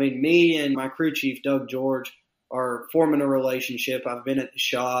 me and my crew chief, Doug George, are forming a relationship. I've been at the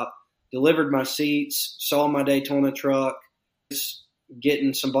shop, delivered my seats, saw my Daytona truck, just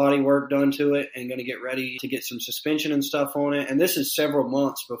getting some body work done to it, and going to get ready to get some suspension and stuff on it. And this is several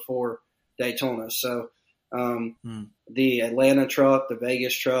months before Daytona. So the Atlanta truck, the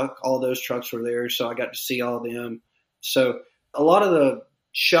Vegas truck, all those trucks were there. So I got to see all of them. So a lot of the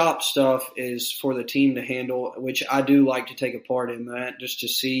shop stuff is for the team to handle, which I do like to take a part in that just to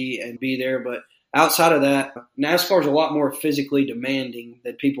see and be there. But outside of that, NASCAR is a lot more physically demanding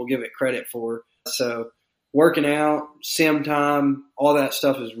than people give it credit for. So working out, sim time, all that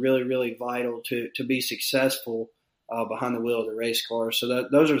stuff is really, really vital to be successful behind the wheel of the race car. So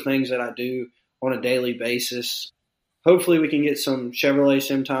those are things that I do on a daily basis. Hopefully we can get some Chevrolet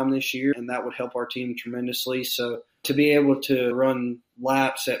sim time this year, and that would help our team tremendously. So to be able to run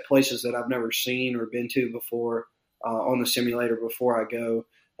laps at places that I've never seen or been to before on the simulator before I go,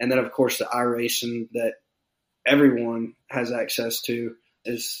 and then, of course, the iRacing that everyone has access to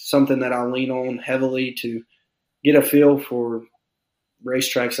is something that I lean on heavily to get a feel for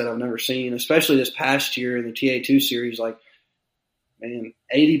racetracks that I've never seen, especially this past year in the TA2 series. Like, man,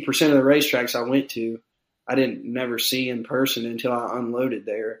 80% of the racetracks I went to, I didn't never see in person until I unloaded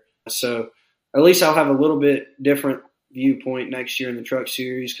there. So at least I'll have a little bit different viewpoint next year in the truck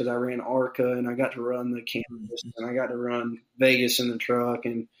series because I ran ARCA and I got to run the Kansas and I got to run Vegas in the truck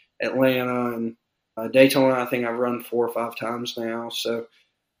and Atlanta and Daytona. I think I've run 4 or 5 times now. So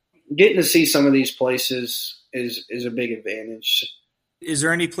getting to see some of these places is a big advantage. Is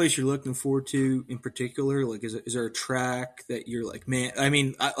there any place you're looking forward to in particular? Like, is there a track that you're like, man, I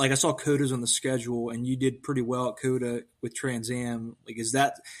mean, I saw Coda's on the schedule and you did pretty well at Coda with Trans Am. Like, is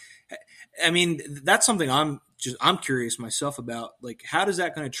that, I mean, that's something I'm curious myself about. Like, how does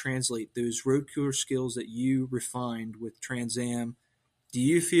that going to translate those road course skills that you refined with Trans Am? Do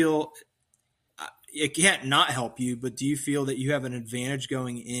you feel it can't not help you, but do you feel that you have an advantage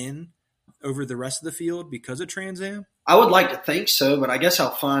going in over the rest of the field because of Trans Am? I would like to think so, but I guess I'll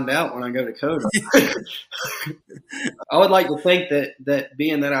find out when I go to Coda. I would like to think that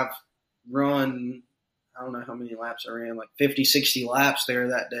being that I've run, I don't know how many laps I ran, like 50, 60 laps there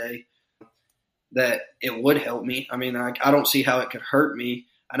that day, that it would help me. I mean, I don't see how it could hurt me.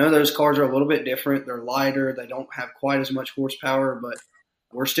 I know those cars are a little bit different. They're lighter. They don't have quite as much horsepower, but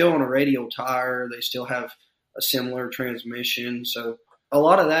we're still on a radial tire. They still have a similar transmission. So a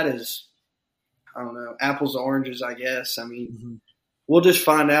lot of that is, I don't know, apples to oranges, I guess. I mean, We'll just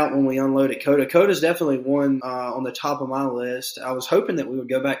find out when we unload at Coda. Coda's definitely one on the top of my list. I was hoping that we would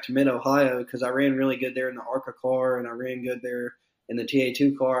go back to Mid-Ohio because I ran really good there in the ARCA car and I ran good there in the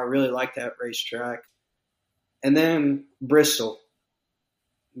TA2 car. I really like that racetrack. And then Bristol.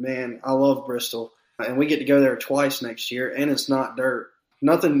 Man, I love Bristol. And we get to go there twice next year, and it's not dirt.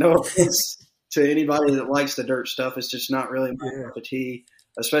 Nothing, no offense to anybody that likes the dirt stuff. It's just not really my cup of tea,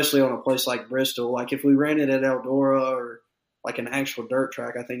 especially on a place like Bristol. Like if we ran it at Eldora or like an actual dirt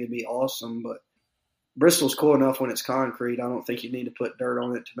track, I think it'd be awesome. But Bristol's cool enough when it's concrete. I don't think you need to put dirt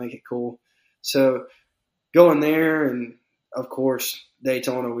on it to make it cool. So going there, and of course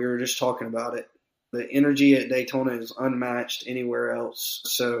Daytona, we were just talking about it. The energy at Daytona is unmatched anywhere else.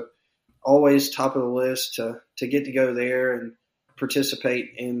 So always top of the list to get to go there and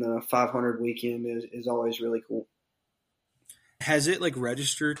participate in the 500 weekend is always really cool. Has it like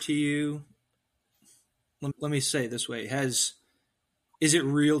registered to you? Let me say it this way. Is it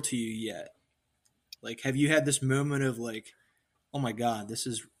real to you yet? Like, have you had this moment of like, oh my God, this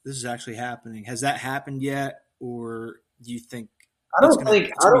is actually happening? Has that happened yet? Or do you think? I don't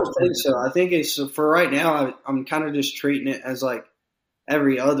think so. I think it's for right now. I'm kind of just treating it as like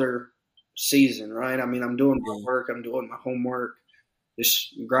every other season, right? I mean, I'm doing my work. I'm doing my homework,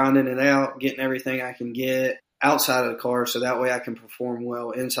 just grinding it out, getting everything I can get outside of the car so that way I can perform well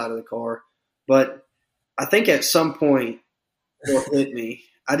inside of the car. But I think at some point it'll hit me.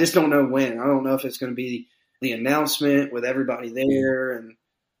 I just don't know when. I don't know if it's going to be the announcement with everybody there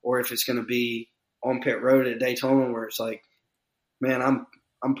or if it's going to be on pit road at Daytona where it's like, man,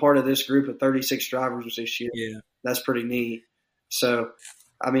 I'm part of this group of 36 drivers this year. Yeah. That's pretty neat. So,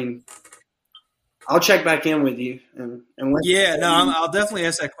 I mean, I'll check back in with you. I'll definitely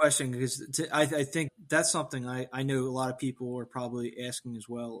ask that question because I think that's something I know a lot of people are probably asking as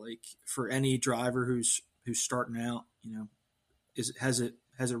well. Like for any driver who's starting out, you know, has it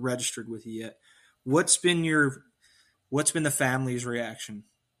registered with you yet? What's been the family's reaction?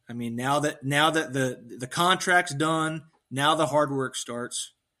 I mean, now that the contract's done, now the hard work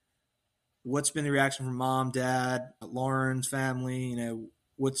starts. What's been the reaction from mom, dad, Lauren's family? You know,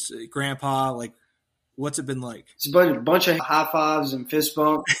 what's grandpa like? What's it been like? It's a bunch of high fives and fist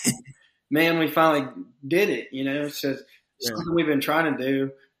bumps. Man, we finally did it. You know, so something we've been trying to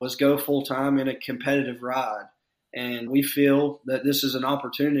do was go full time in a competitive ride, and we feel that this is an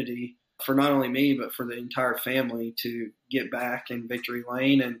opportunity for not only me but for the entire family to get back in victory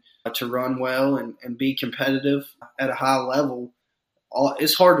lane and to run well and be competitive at a high level.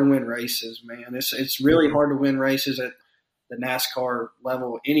 It's hard to win races, man. It's really hard to win races at the NASCAR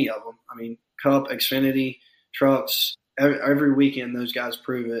level, any of them. I mean, Cup, Xfinity, trucks, every weekend those guys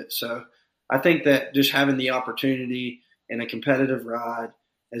prove it. So I think that just having the opportunity in a competitive ride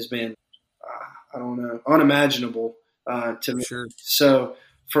has been I don't know, unimaginable to me. Sure. So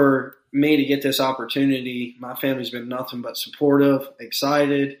for me to get this opportunity, my family's been nothing but supportive,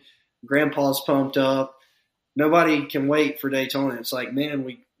 excited. Grandpa's pumped up. Nobody can wait for Daytona. It's like, man,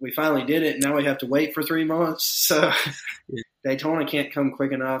 we finally did it, and now we have to wait for 3 months. So Daytona can't come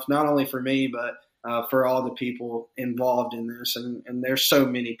quick enough, not only for me, but for all the people involved in this. And there's so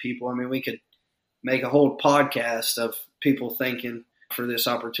many people. I mean, we could make a whole podcast of people thanking for this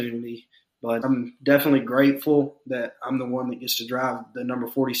opportunity. But I'm definitely grateful that I'm the one that gets to drive the number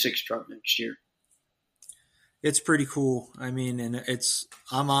 46 truck next year. It's pretty cool. I mean, and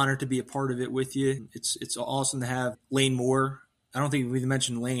I'm honored to be a part of it with you. It's awesome to have Lane Moore. I don't think we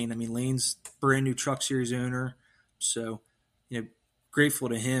mentioned Lane. I mean, Lane's brand new Truck Series owner. So, grateful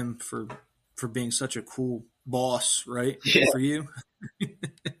to him for being such a cool boss, right? Yeah. For you. Yeah.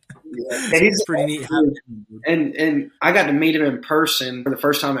 It's pretty neat. And I got to meet him in person for the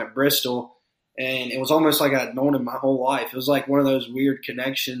first time at Bristol, and it was almost like I'd known him my whole life. It was like one of those weird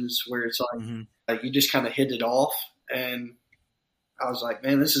connections where it's like, you just kind of hit it off, and I was like,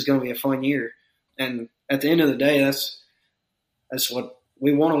 man, this is going to be a fun year. And at the end of the day, that's what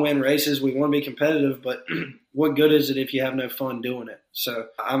we want to win races. We want to be competitive, but what good is it if you have no fun doing it? So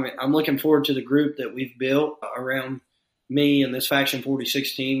I'm looking forward to the group that we've built around me and this Faction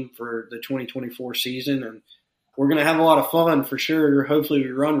 46 team for the 2024 season. And we're going to have a lot of fun for sure. Hopefully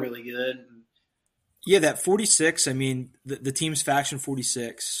we run really good. Yeah, that 46, I mean, the team's Faction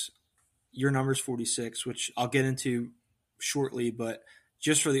 46, your number's 46, which I'll get into shortly, but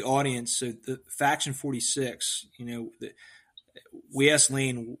just for the audience, so the Faction 46, we asked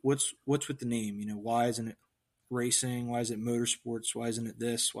Lane, what's with the name? Why isn't it racing? Why is it motorsports? Why isn't it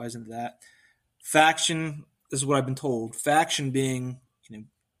this? Why isn't it that? Faction, this is what I've been told. Faction being,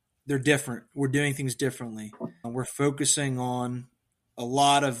 they're different. We're doing things differently. We're focusing on a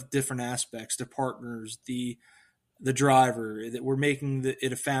lot of different aspects, the partners, the driver, that we're making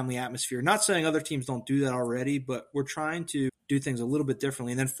it a family atmosphere. Not saying other teams don't do that already, but we're trying to do things a little bit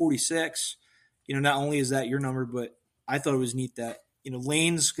differently. And then 46, not only is that your number, but I thought it was neat that,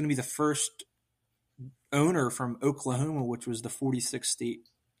 Lane's going to be the first owner from Oklahoma, which was the 46th state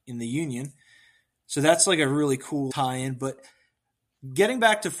in the union. So that's like a really cool tie-in. But getting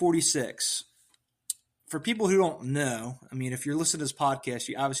back to 46, for people who don't know, I mean, if you're listening to this podcast,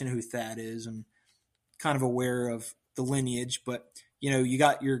 you obviously know who Thad is and kind of aware of the lineage. But, you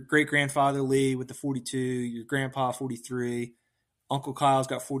got your great-grandfather Lee with the 42, your grandpa 43, Uncle Kyle's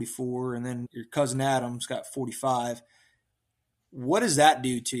got 44, and then your cousin Adam's got 45. What does that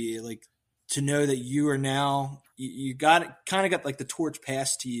do to you? Like, to know that you are now, you got like the torch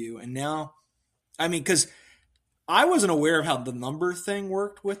passed to you. And now, I mean, because I wasn't aware of how the number thing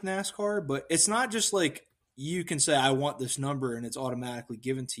worked with NASCAR, but it's not just like you can say, I want this number and it's automatically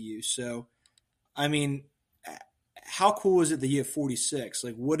given to you. So, I mean, how cool is it that you have 46?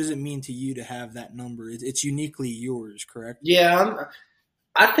 Like, what does it mean to you to have that number? It's uniquely yours, correct? Yeah,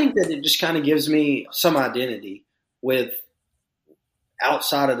 I think that it just kind of gives me some identity with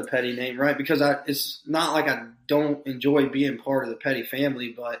outside of the Petty name, right? Because it's not like I don't enjoy being part of the Petty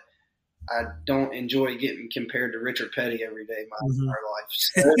family, but I don't enjoy getting compared to Richard Petty every day my entire life.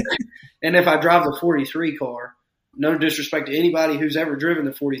 So, and if I drive the 43 car, no disrespect to anybody who's ever driven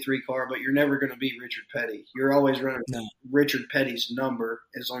the 43 car, but you're never going to be Richard Petty. You're always running Richard Petty's number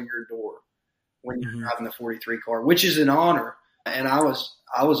is on your door when you're driving the 43 car, which is an honor. And I was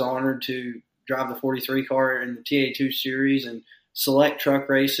honored to drive the 43 car in the TA2 series and select truck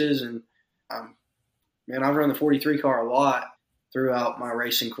races. And man, I've run the 43 car a lot throughout my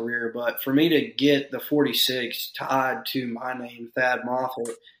racing career, but for me to get the 46 tied to my name, Thad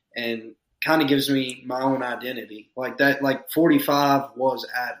Moffitt, and kind of gives me my own identity like that. Like 45 was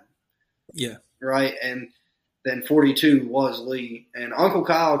Adam. Yeah. Right. And then 42 was Lee, and Uncle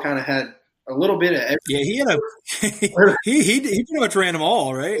Kyle kind of had a little bit of everything. Yeah. He had he pretty much ran them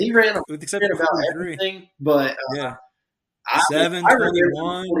all, right? He ran except about everything, but yeah. I 21. remember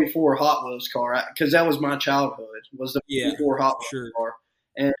the 44 Hot Wheels car because that was my childhood, was the 44 Hot Wheels car.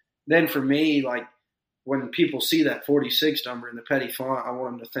 And then for me, like when people see that 46 number in the Petty font, I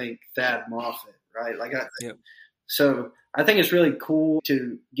want them to think Thad Moffitt, right? So I think it's really cool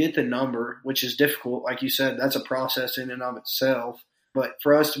to get the number, which is difficult. Like you said, that's a process in and of itself. But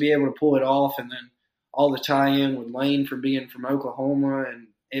for us to be able to pull it off, and then all the tie-in with Lane for being from Oklahoma and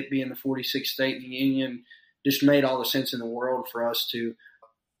it being the 46th state in the union, just made all the sense in the world for us to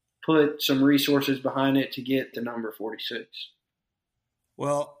put some resources behind it to get the number 46.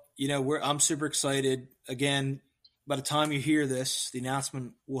 Well, I'm super excited. Again, by the time you hear this, the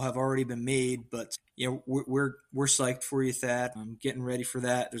announcement will have already been made. But we're psyched for you, Thad. I'm getting ready for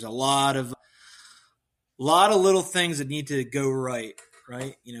that. There's a lot of lot of little things that need to go right.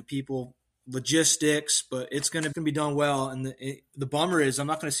 People, logistics, but it's going to be done well. And the bummer is I'm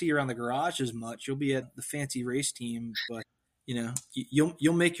not going to see you around the garage as much. You'll be at the fancy race team, but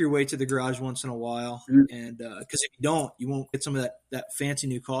you'll make your way to the garage once in a while. And because if you don't, you won't get some of that fancy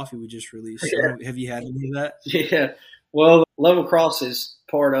new coffee we just released. So have you had any of that? Yeah. Well, level cross is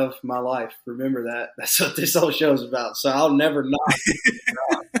part of my life. Remember that. That's what this whole show is about. So I'll never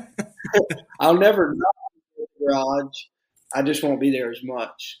not. I'll never not in the garage. I just won't be there as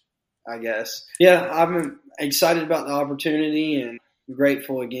much, I guess. Yeah, I'm excited about the opportunity and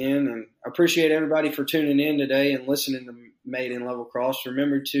grateful again. And I appreciate everybody for tuning in today and listening to Made in Level Cross.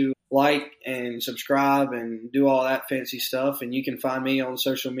 Remember to like and subscribe and do all that fancy stuff. And you can find me on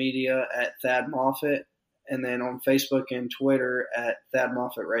social media at Thad Moffitt, and then on Facebook and Twitter at Thad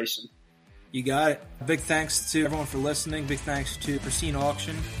Moffitt Racing. You got it. Big thanks to everyone for listening. Big thanks to Pristine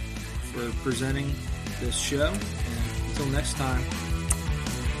Auction for presenting this show. And until next time,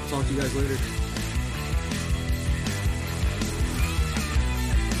 I'll talk to you guys later.